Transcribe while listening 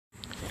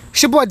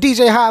It's your boy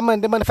DJ High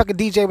Money, the motherfucking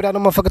DJ without no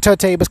motherfucking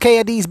turntables.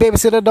 KID's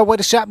babysitter, don't wait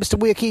to shop, Mr.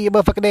 Will Key, your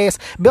motherfucking ass.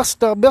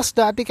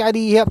 Mister, I think I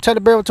need help. Turn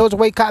the barrel towards the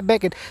way, caught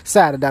back and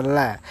side down the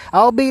line. I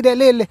don't be that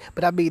lily,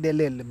 but I be that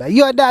lily, man.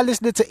 You are now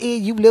listening to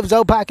You Live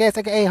Zone Podcast,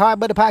 aka Hard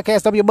Money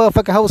Podcast. I'm your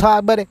motherfucking host,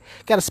 Hard Money.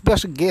 Got a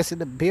special guest in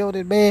the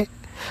building, man.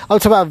 I'm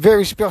talking about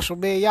very special,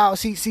 man. Y'all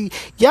see,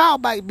 y'all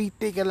might be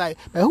thinking like,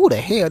 man, who the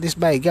hell this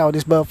man got on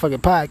this motherfucking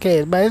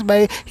podcast, man? This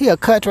man, he a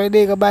country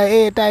nigga, man.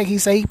 Everything he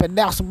say, he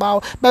pronounce them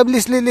all. Man,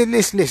 listen.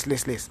 This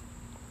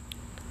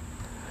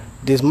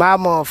my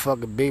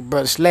motherfucking big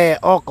brother, slash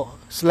uncle,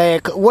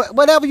 slash,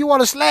 whatever you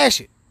want to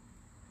slash it.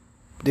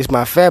 This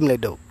my family,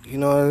 though. You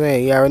know what I'm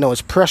saying? You already know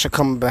it's pressure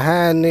coming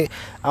behind it.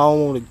 I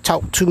don't want to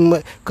talk too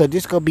much, because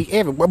this going to be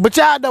everywhere. But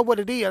y'all know what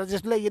it is. I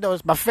just let you know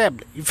it's my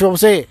family. You feel what I'm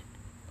saying?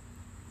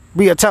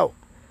 Real talk.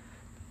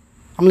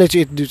 I'm gonna let you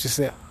introduce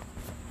yourself.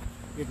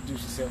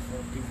 Introduce yourself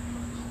for people.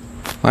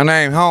 My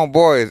name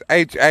homeboy is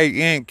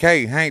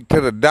H-A-N-K, Hank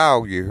to the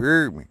dog, you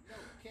heard me?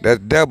 That's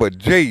double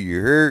G,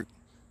 you heard?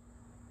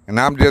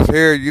 And I'm just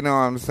here, you know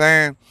what I'm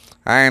saying?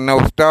 I ain't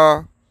no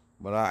star,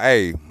 but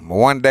hey,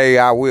 one day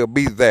I will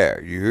be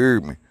there, you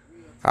heard me?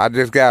 I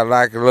just got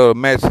like a little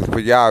message for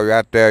y'all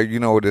out there,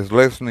 you know, that's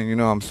listening, you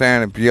know what I'm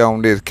saying? If you're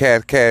on this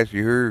cash,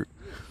 you heard?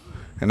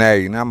 And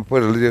hey, and I'm gonna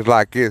put it just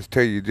like this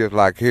to you, just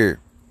like here.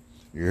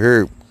 You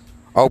heard?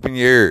 Open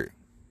your ear.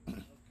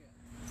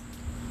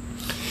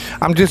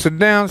 I'm just a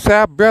down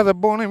south brother,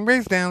 born and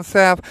raised down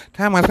south.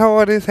 Time was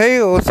hard as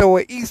hell, so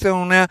I east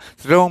on now.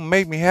 So don't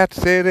make me have to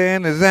sit there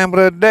and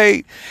example the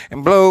date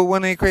and blow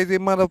one of them crazy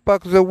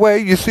motherfuckers away.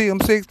 You see, I'm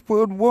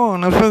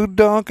 6'1". I'm so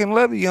dark and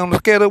lovely on the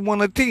scale of 1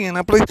 to 10.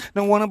 I please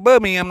don't want to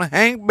bug me. I'm the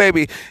Hank,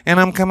 baby, and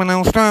I'm coming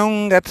on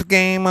strong. Got the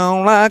game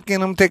on lock,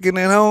 and I'm taking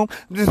it home.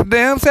 I'm just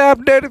down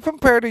south, dirty from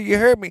Purdy. You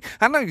heard me?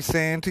 I know you're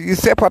saying to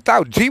yourself, I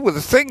thought G was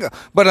a singer,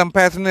 but I'm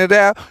passing it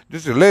out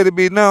just to let it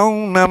be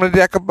known. I'm the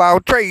jack of all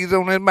trades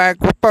on this microphone,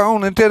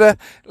 and to the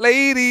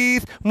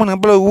ladies, when I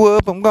blow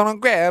up, I'm gonna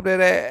grab that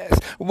ass,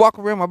 walk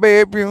around my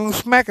bedroom,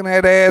 smacking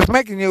that ass,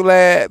 making you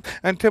laugh,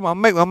 until I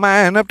make my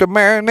mind up to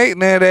marinating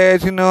that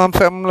ass. You know I'm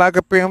something like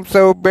a pimp,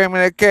 so bring me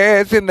that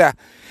cash, and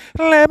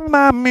let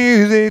my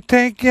music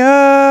take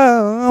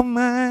your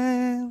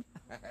mind.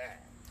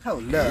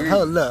 Hold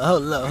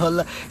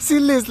up. See,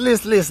 listen.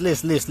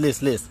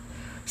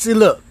 See,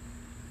 look,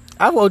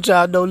 I want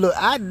y'all to know, look,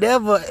 I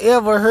never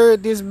ever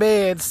heard this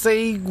man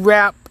sing,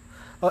 rap,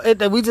 or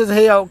anything. We just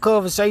held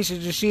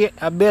conversations and shit.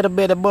 I met him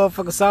at a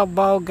motherfucking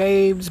softball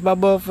games, my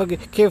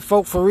motherfucking kid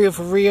folk for real,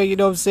 you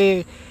know what I'm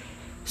saying?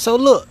 So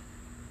look,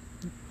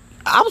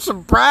 I'm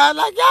surprised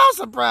like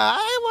y'all surprised.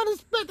 I ain't want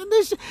expecting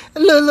this shit.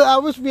 Look, I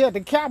wish we had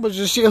the cameras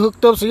and shit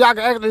hooked up so y'all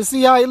can actually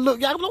see how he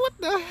look. Y'all know what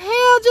the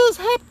hell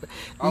just happened.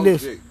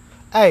 Listen.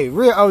 Hey,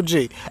 real OG.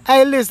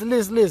 Hey, listen.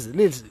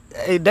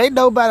 Hey, they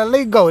know about the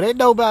lingo. They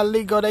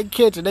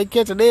catch it.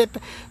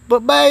 Everything.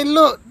 But, man,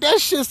 look,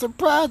 that shit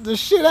surprised the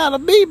shit out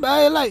of me,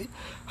 man. Like,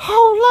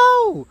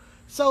 hold on.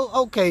 So,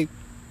 okay,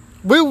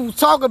 we were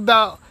talking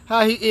about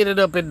how he ended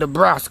up in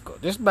Nebraska.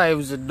 This man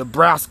was in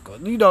Nebraska.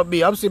 You know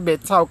me, I'm sitting there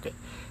talking.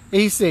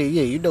 And he said,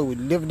 yeah, you know, we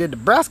living in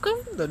Nebraska?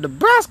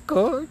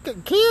 Nebraska?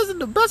 Kids in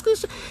Nebraska?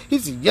 He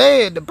said,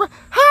 yeah, Nebraska.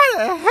 How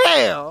the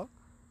hell?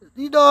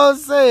 You know what I'm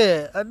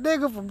saying? A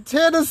nigga from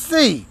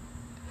Tennessee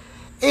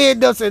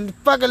ended up saying,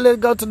 fucking let's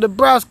go to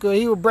Nebraska.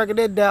 He was breaking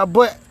that down.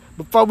 But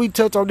before we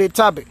touch on that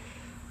topic,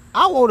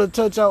 I want to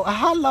touch on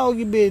how long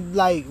you been,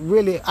 like,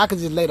 really, I could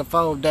just lay the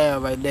phone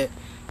down right there.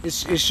 It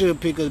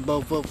should pick us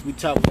both up if we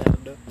talk about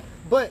it, though.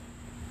 But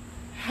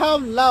how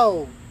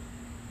long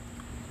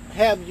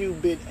have you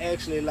been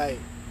actually, like,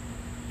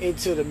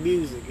 into the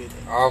music?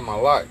 All my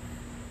life.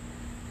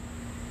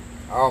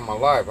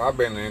 I've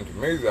been into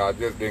music. I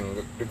just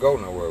didn't go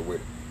nowhere with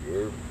it. You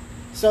heard me?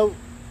 So,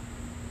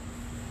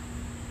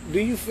 do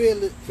you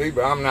feel it? See,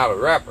 but I'm not a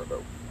rapper,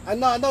 though. I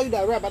know you're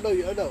not a rapper.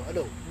 I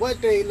know. One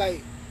thing,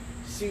 like,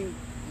 see,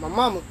 my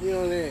mama, you know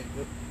what I'm saying?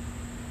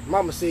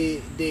 Mama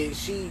said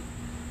that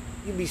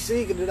you be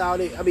singing and all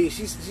that. I mean,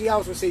 she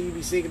also said you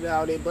be singing and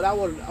all that. But I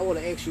want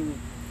to ask you,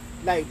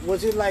 like,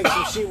 was it like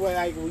some shit where,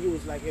 like, when you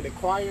was like in the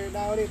choir and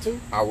all that too?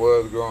 I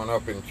was growing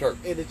up in church.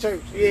 In the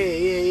church,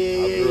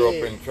 yeah. I grew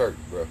up in church,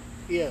 bro.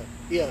 Yeah.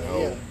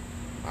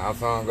 I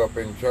sung up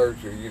in church,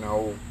 you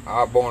know.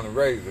 I was born and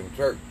raised in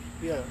church.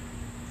 Yeah.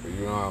 So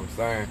you know what I'm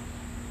saying?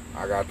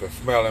 I got to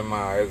smelling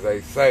as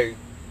they say.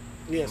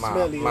 Yeah,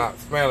 smelling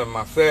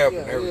myself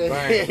and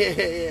everything.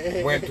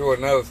 Yeah. Went to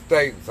another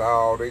state and saw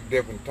all these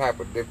different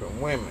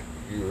women.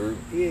 You heard?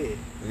 Yeah.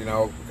 You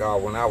know,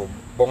 because when I was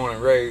born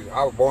and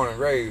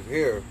raised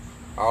here.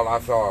 All I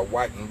saw was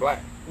white and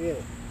black. Yeah.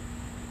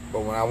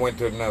 But when I went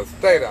to another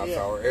state, I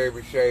saw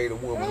every shade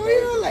of woman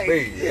there could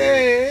be.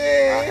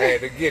 Yeah. I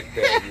had to get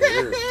there.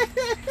 You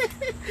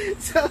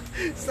heard?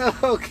 So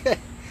okay.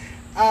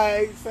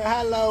 Alright, so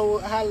how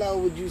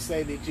long would you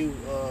say that you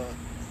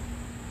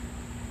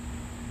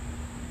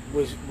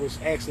was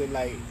actually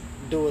like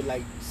doing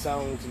like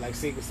songs, like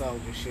singing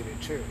songs and shit in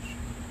church?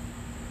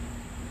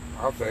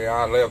 I'll say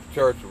I left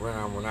church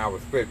around when I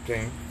was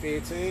 15.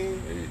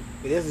 15?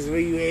 Yeah. This is where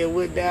you had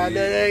went down Yeah.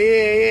 there.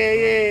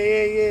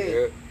 Yeah.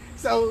 Yeah.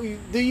 So,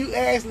 do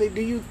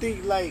you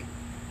think, like,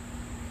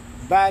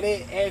 by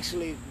that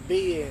actually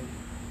being,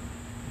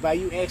 by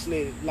you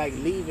actually, like,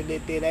 leaving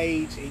at that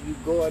age and you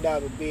going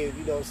out and being,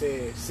 you know what I'm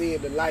saying,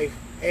 seeing the life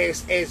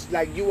as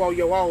like, you on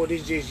your own,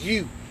 it's just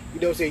you. You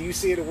know what I'm saying? You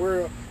see the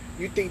world,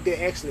 you think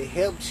that actually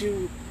helped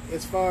you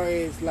as far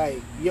as, like,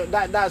 your,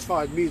 not as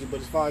far as music, but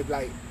as far as,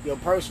 like, your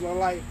personal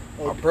life?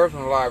 My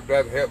personal life,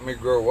 that helped me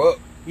grow up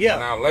Yeah.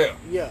 when I left.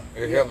 Yeah.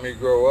 It helped me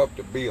grow up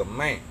to be a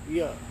man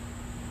Yeah.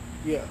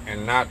 Yeah.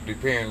 and not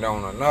depend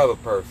on another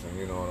person,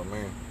 you know what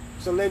I mean?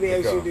 So let me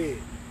ask you Because- this.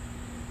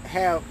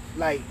 How,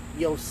 like,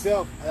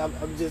 yourself,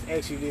 I'm just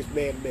asking you this,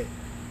 man.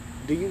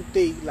 Do you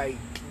think, like,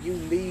 you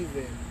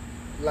leaving,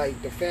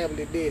 like, the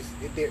family this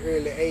at their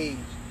early age,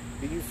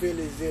 do you feel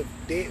as if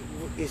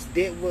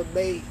that what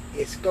made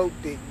it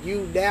sculpted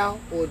you now?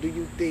 Or do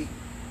you think,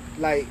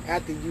 like,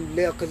 after you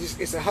left, because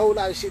it's a whole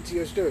lot of shit to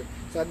your story.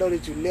 So I know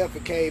that you left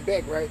and came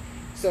back, right?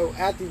 So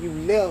after you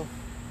left,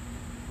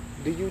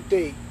 do you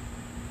think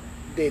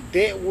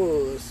that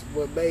was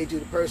what made you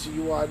the person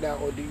you are now,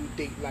 or do you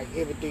think, like,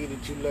 everything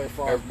that you learned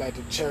far as like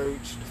the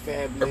church, the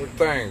family,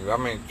 Everything. I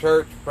mean,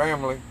 church,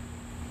 family,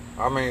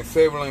 I mean,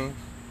 siblings,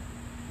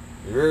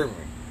 you hear me?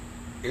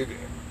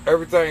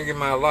 Everything in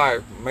my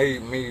life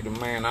made me the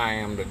man I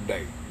am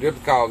today. Just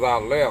because I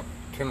left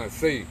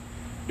Tennessee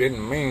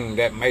didn't mean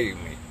that made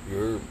me, you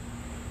hear me?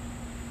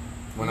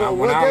 When I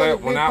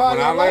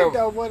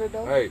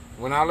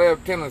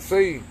left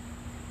Tennessee,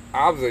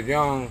 I was a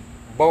young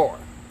boy.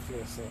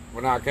 Yes, sir.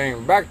 When I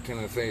came back to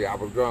Tennessee, I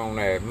was grown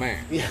ass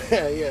man.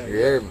 Yeah. You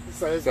hear me?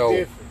 So it's So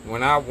different.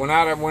 when I went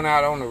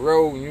out on the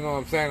road, you know what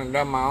I'm saying, and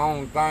done my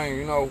own thing,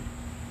 you know,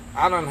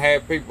 I done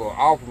had people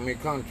offer me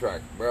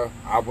contracts, bro.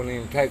 I wouldn't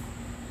even take them.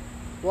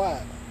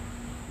 Why?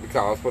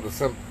 Because for the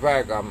simple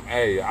fact,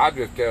 I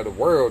just tell the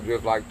world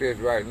just like this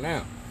right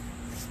now.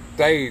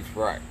 Stage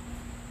fright.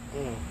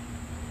 Mm.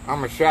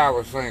 I'm a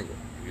shower singer.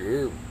 You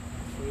hear me?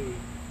 Mm.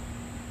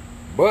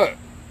 But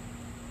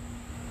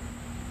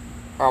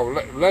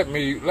let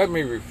me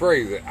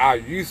rephrase it. I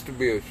used to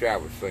be a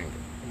shower singer,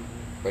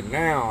 but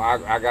now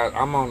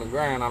I'm on the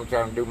ground. I'm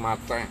trying to do my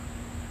thing.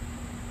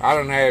 I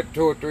done had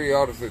 2 or 3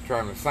 artists that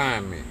trying to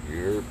sign me. You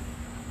hear?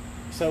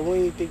 So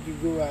when you think you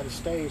grew out of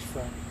stage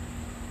fright?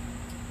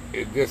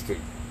 It just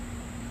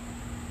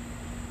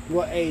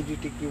What age you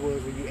think you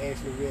was when you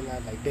actually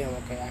realized, like, damn,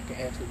 okay, I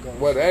can actually go?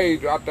 what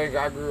age I think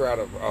I grew out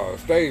of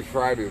stage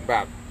fright is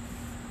about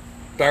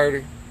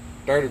 30,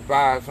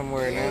 35,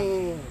 somewhere in there.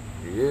 Damn.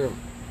 You hear me?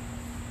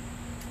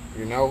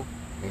 You know,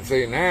 and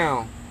see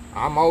now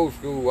I'm old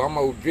school. I'm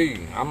OG.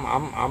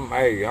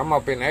 I'm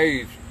up in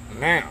age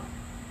now.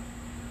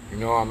 You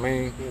know what I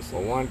mean? Yes, sir.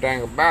 But one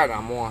thing about it,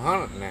 I'm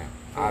 100 now.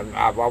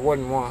 I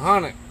wasn't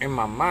 100 in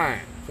my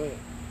mind, Fact.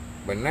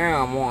 but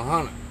now I'm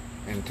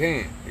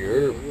 110. You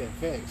heard me? Yeah,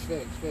 facts.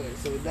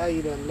 So now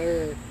you done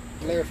learn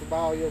from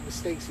all your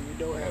mistakes, and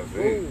you know how to That's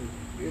it. move.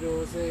 You know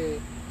what I'm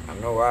saying? I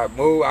know how to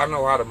move. I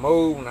know how to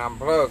move, and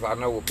plus I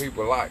know what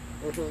people like.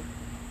 Okay.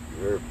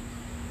 You heard me?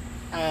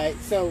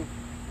 Alright, so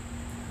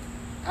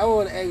I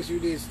want to ask you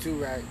this too,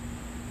 right?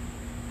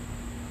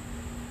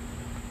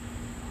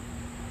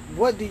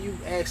 What do you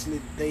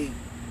actually think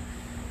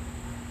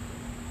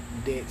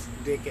that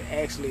can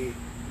actually?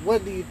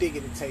 What do you think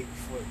it'll take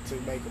to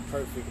make a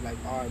perfect, like,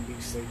 R&B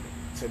singer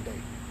today?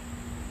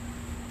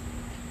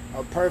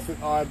 A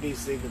perfect R&B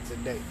singer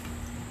today.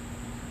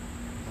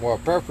 Well, a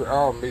perfect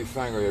R&B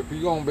singer. If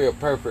you're gonna be a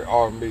perfect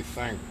R&B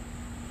singer,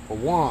 for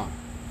one,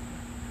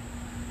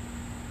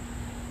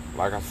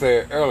 like I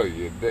said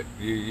earlier,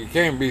 you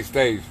can't be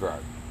stage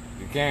fright.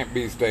 You can't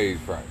be stage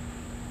fright.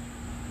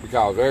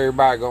 Because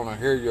everybody gonna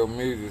hear your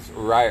music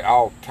right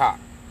off top.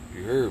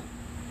 You hear me?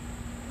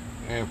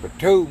 And for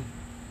two,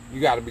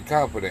 you gotta be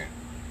confident.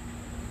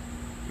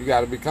 You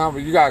gotta be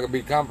confident. You gotta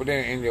be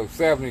confident in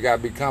yourself, and you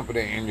gotta be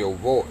confident in your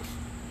voice.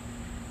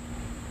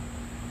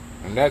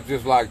 And that's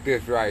just like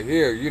this right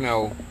here, you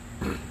know.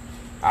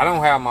 I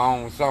don't have my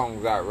own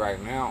songs out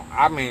right now.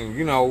 I mean,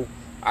 you know,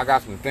 I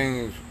got some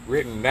things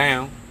written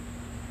down.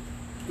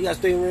 You got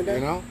things written down?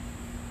 You know,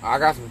 I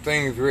got some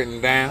things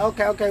written down.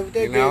 Okay. With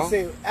that You know?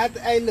 being said,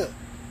 hey, look.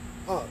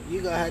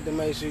 You gonna have to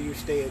make sure you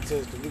stay in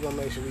touch. We gonna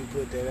make sure we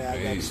put that out.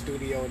 I got the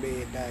studio and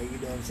everything. You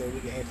know what I'm saying? We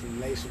can actually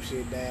lay some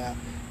shit down.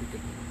 We can.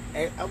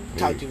 I'm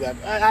talking to you about.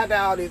 I know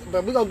all this,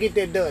 but we gonna get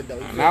that done though.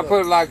 And I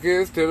put it like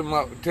this to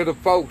the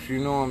folks. You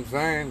know what I'm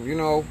saying? You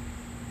know,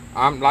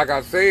 I'm like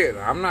I said,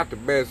 I'm not the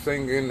best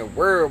singer in the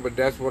world, but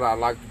that's what I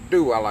like to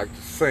do. I like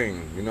to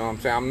sing. You know what I'm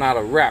saying? I'm not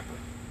a rapper.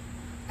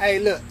 Hey,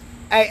 look.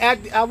 Hey,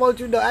 I want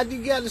you to know, after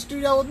you get in the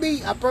studio with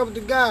me, I promise to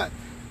God,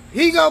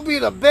 he gonna be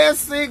the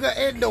best singer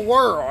in the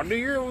world. Do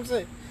you hear what I'm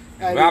saying?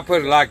 Hey, But I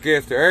put it like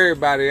this to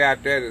everybody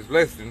out there that's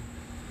listening.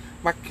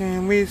 Why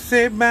can't we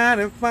sit by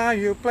the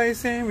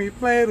fireplace and we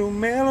play the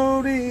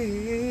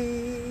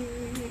melody?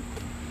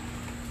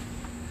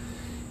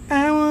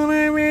 I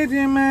wanna read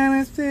your mind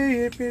and see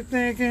if you're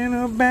thinking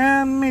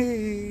about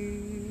me.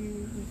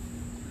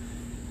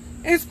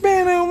 It's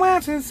been a while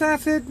since I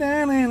sit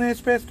down and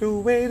express the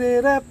way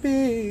that I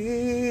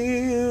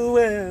feel.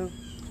 Well,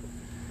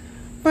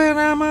 but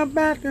I'm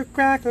about to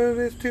cry 'cause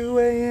it's 2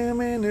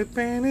 a.m. and the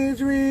pain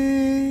is real.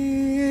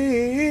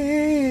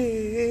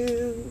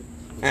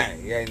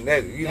 Hey,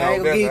 that, you know, I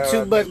ain't gonna give you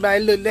too much,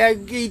 man. Look, that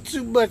ain't give you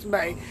too much,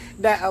 man.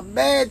 Now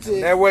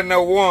imagine. That wasn't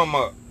no warm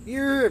up. You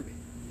heard me.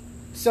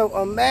 So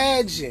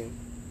imagine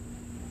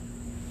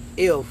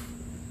if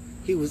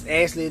he was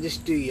actually in the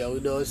studio,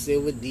 you know what I'm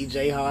saying, with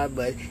DJ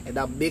Hardbud, and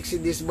I'm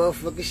mixing this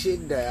motherfucking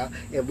shit down,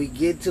 and we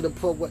get to the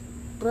point where,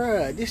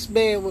 bruh, this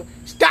man will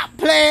stop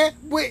playing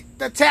with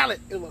the talent.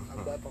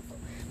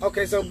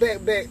 Okay, so back.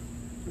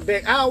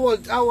 I don't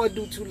want to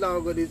do too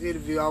long on this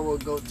interview. I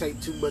won't go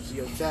take too much of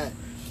your time,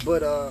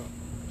 but to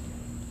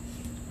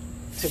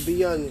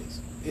be honest,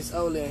 it's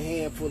only a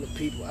handful of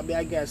people. I mean,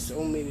 I got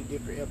so many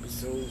different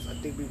episodes. I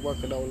think we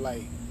working on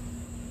like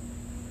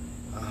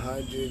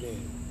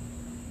 137.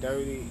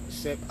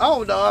 I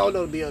don't know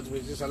to be honest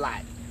with you, it's a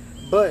lot.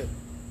 But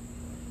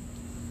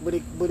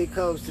when it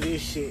comes to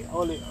this shit,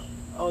 only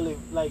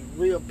like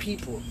real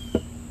people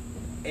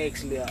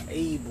actually are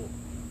able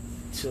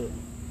to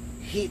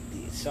hit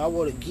this. So I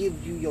want to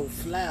give you your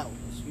flowers.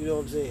 You know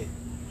what I'm saying?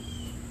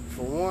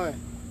 For one,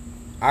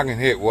 I can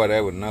hit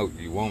whatever note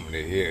you want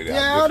me to hear.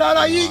 Yeah,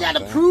 no, you ain't got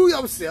to prove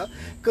yourself.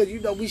 Because, you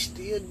know, we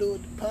still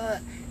doing the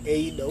pod. And,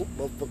 you know,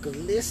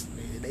 motherfuckers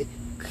listening. They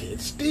can't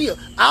steal.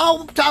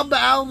 I'm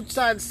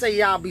trying to say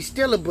y'all be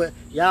stealing, but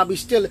y'all be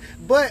stealing.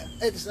 But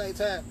at the same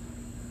time,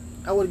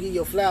 I want to give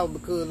you a flower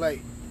because,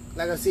 like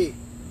I said,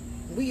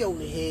 we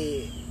only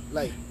had,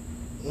 like,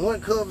 one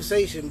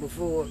conversation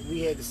before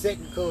we had the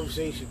second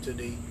conversation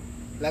today.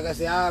 Like I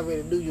said, I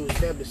already knew you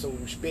established, so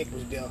respect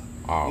was there.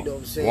 Oh, you know what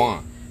I'm saying?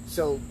 One.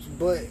 So,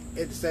 but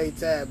at the same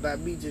time, by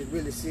me just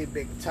really sitting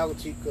back and talking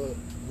to you, because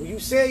when you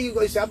say you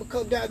go, you say, I'm going to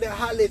come down there and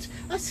holler at you.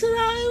 I said,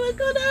 I ain't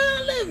going to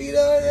holler at you, you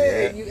know what I'm saying?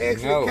 Yeah, And you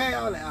actually came,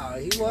 I was like, oh,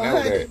 he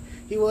wasn't.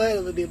 He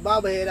wasn't, but then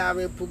Mama had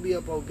already put me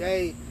up on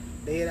game.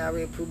 They had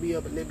already put me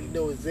up and let me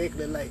know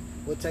exactly, like,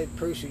 what type of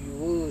person you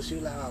was. She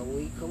was like, oh,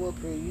 when you come up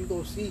here, you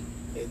going to see.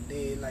 And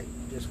then, like,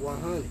 just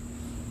 100.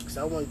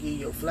 So I want to give you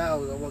your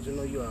flowers. I want you to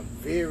know you are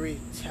very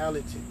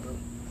talented, bro.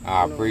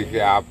 I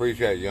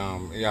appreciate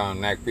young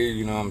Nakfi,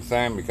 you know what I'm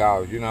saying?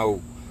 Because, you know,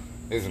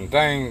 there's some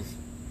things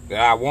that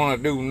I want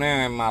to do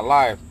now in my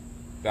life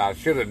that I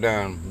should have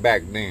done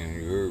back then,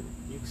 you heard?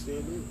 You can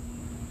still do it.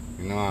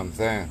 You know what I'm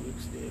saying? You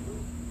can still do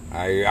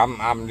it.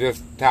 I'm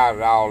just tired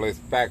of all this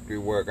factory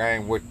work. I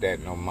ain't with that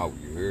no more,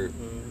 you heard?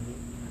 Mm-hmm.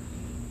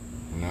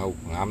 You know,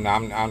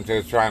 I'm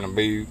just trying to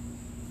be,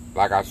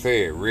 like I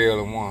said, real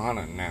and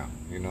 100 now,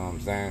 you know what I'm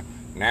saying?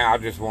 Now I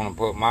just want to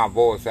put my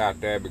voice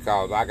out there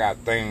because I got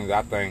things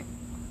I think,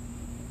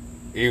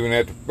 even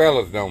if the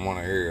fellas don't want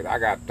to hear it, I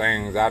got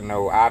things I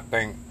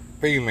think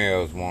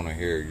females want to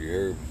hear, you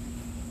hear me?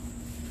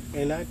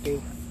 And I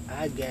think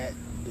I got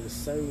the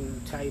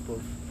same type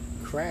of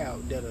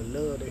crowd that'll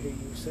love to hear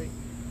you sing.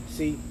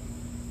 See,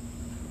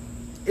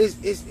 it's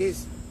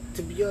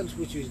to be honest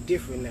with you, it's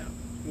different now.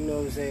 You know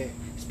what I'm saying?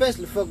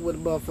 Especially fucking with a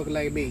motherfucker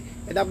like me.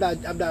 And I'm not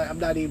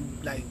even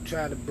like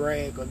trying to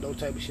brag or no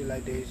type of shit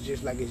like that. It's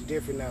just like it's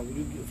different now.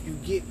 If you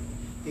get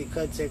in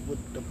contact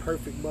with the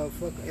perfect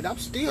motherfucker, and I'm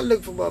still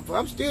looking for motherfucker.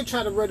 I'm still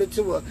trying to run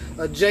into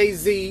a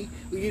Jay-Z,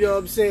 you know what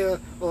I'm saying,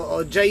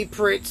 or Jay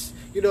Prince,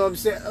 you know what I'm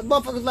saying?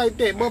 Motherfuckers like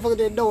that, motherfuckers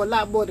that know a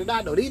lot more than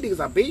I know. These niggas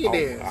are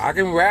billionaires. I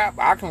can rap,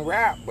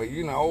 but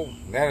you know,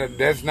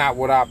 that's not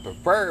what I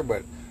prefer,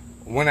 but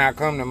when I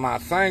come to my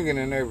singing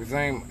and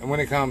everything,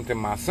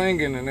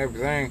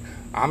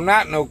 I'm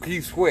not no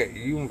Keith Sweat.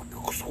 You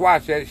can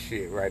squash that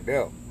shit right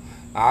there.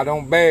 I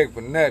don't beg for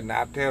nothing.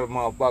 I tell the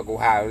motherfucker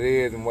how it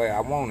is and where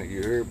I want it.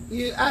 You heard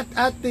me? Yeah,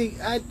 I think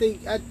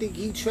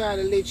he trying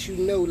to let you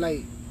know,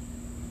 like,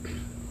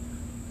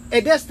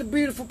 and that's the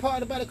beautiful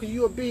part about it, because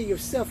you're being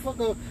yourself.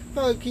 Fucking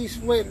Keith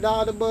Sweat and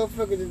all the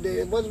motherfuckers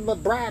today. Wasn't my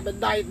Brian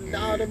McKnight and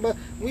all them.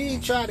 We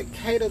ain't trying to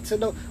cater to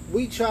no.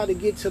 We try to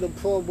get to the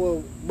point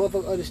where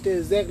motherfuckers understand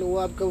exactly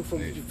where I'm coming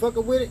from. If you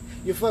fucking with it,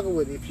 you're fucking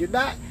with it. If you're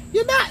not,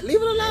 you're not.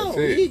 Leave it alone.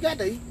 You ain't got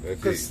to.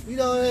 Because, you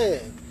know what I mean?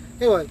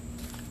 Anyway,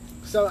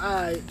 so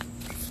I'm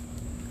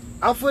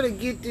finna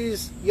get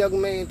this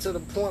young man to the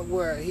point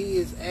where he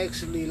is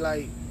actually,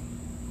 like,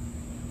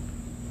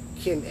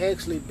 can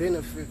actually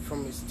benefit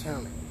from his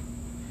talent.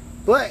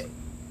 But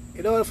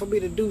in order for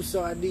me to do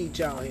so, I need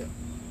y'all help.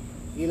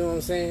 You know what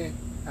I'm saying?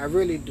 I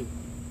really do.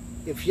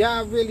 If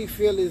y'all really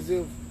feel as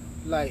if,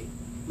 like,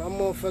 my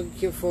motherfucking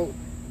kinfolk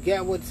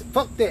got what...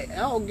 Fuck that. I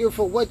don't give a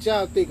fuck what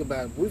y'all think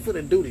about it. We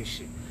finna do this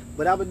shit.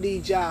 But I'm gonna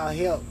need y'all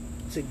help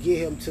to get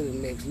him to the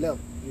next level.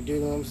 You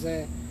dig what I'm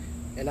saying?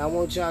 And I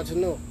want y'all to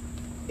know,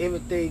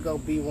 everything gonna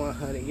be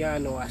 100. Y'all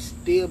know I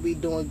still be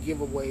doing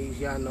giveaways.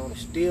 Y'all know I'm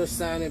still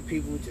signing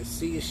people to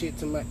see your shit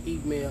to my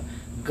email.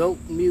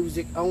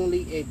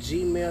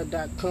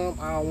 GoatMusicOnly@gmail.com.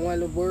 All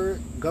one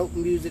word.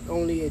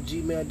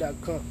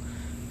 GoatMusicOnly@gmail.com.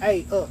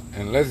 Hey,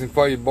 and listen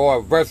for your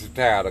boy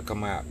Versatile to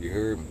come out. You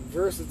heard me?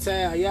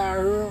 Versatile. Y'all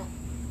heard him?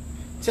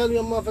 Tell me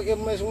your motherfucking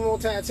information one more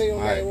time. Tell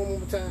your name one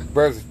more time.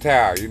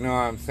 Versatile. You know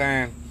what I'm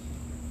saying?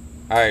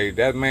 Hey,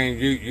 that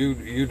means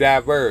you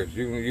diverse.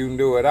 You can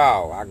do it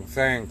all. I can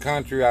sing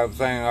country, I can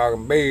sing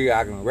R&B,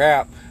 I can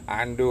rap,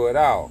 I can do it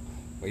all.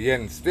 But yet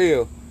and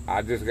still,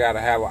 I just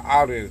gotta have an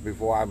audience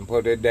before I can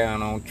put it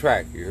down on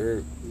track. You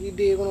heard? You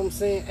did what I'm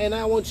saying? And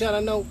I want y'all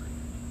to know,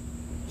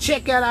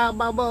 check out all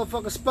my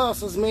motherfucking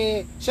sponsors,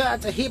 man. Shout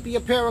out to Hippie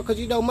Apparel, because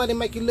you know money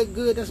make you look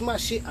good. That's my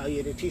shit. Oh,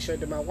 yeah, the t-shirt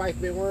that my wife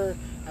been wearing,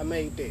 I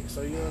made that.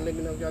 So, you know, let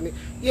me know if y'all need.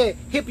 Yeah,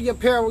 Hippie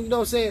Apparel, you know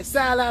what I'm saying?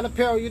 Sideline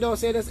Apparel, you know what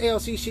I'm saying? That's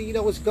LC shit, you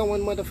know what's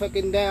going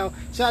motherfucking down.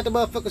 Shout out to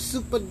motherfucking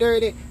Super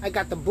Dirty. I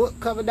got the book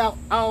covered out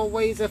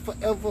always and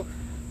forever.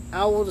 I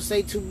don't want to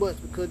say too much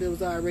because it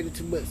was already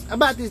too much.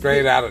 About this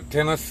Straight out of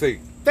Tennessee.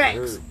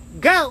 Thanks.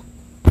 Go.